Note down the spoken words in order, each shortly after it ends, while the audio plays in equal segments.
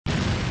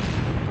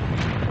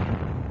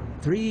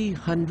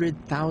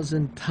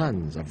300,000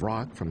 tons of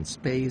rock from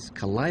space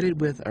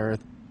collided with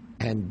Earth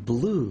and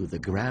blew the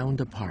ground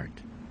apart.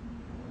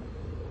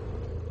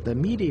 The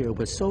meteor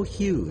was so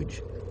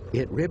huge,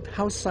 it ripped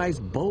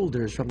house-sized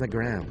boulders from the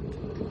ground.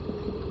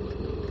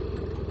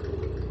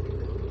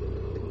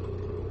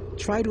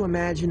 Try to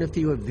imagine a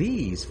few of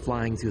these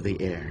flying through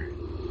the air.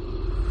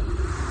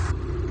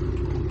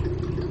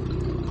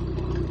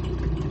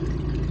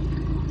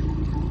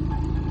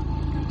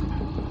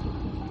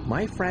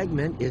 My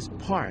fragment is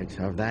part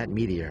of that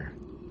meteor.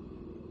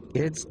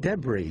 It's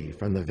debris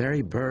from the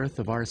very birth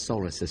of our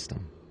solar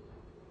system.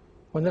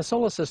 When the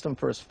solar system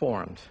first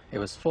formed, it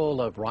was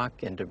full of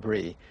rock and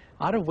debris,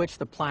 out of which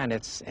the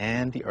planets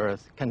and the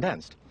Earth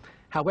condensed.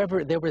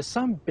 However, there were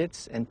some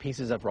bits and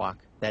pieces of rock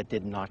that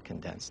did not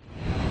condense.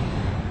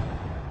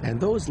 And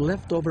those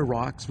leftover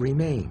rocks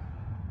remain,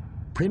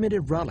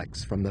 primitive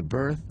relics from the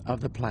birth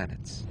of the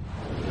planets.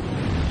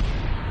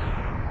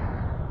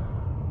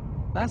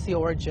 That's the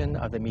origin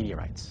of the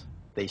meteorites.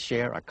 They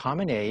share a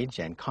common age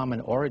and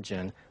common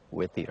origin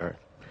with the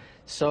Earth.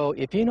 So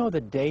if you know the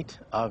date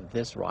of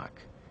this rock,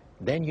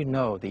 then you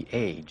know the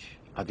age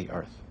of the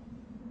Earth.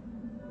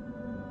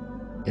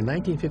 In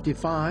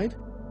 1955,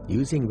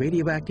 using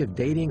radioactive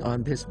dating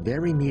on this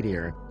very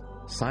meteor,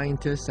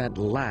 scientists at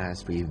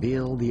last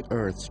revealed the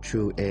Earth's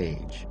true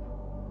age.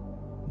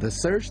 The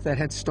search that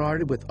had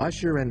started with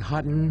Usher and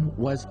Hutton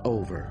was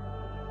over.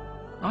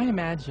 I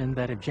imagine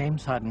that if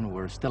James Hutton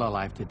were still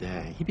alive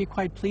today, he'd be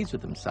quite pleased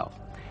with himself.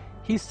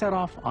 He set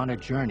off on a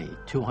journey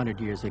 200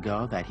 years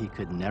ago that he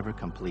could never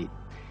complete.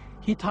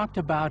 He talked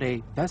about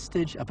a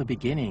vestige of a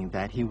beginning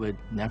that he would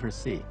never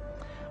see.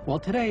 Well,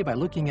 today, by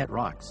looking at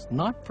rocks,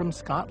 not from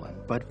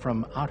Scotland, but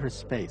from outer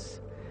space,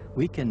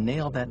 we can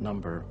nail that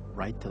number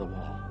right to the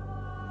wall.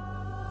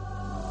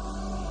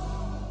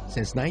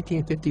 Since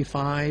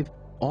 1955,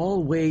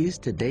 all ways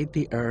to date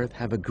the Earth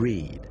have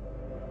agreed.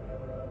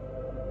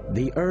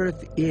 The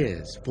Earth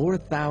is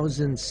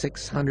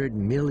 4,600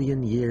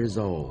 million years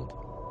old.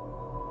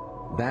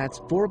 That's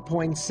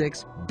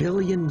 4.6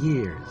 billion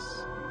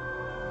years.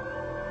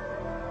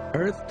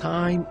 Earth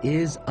time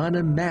is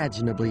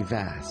unimaginably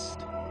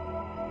vast.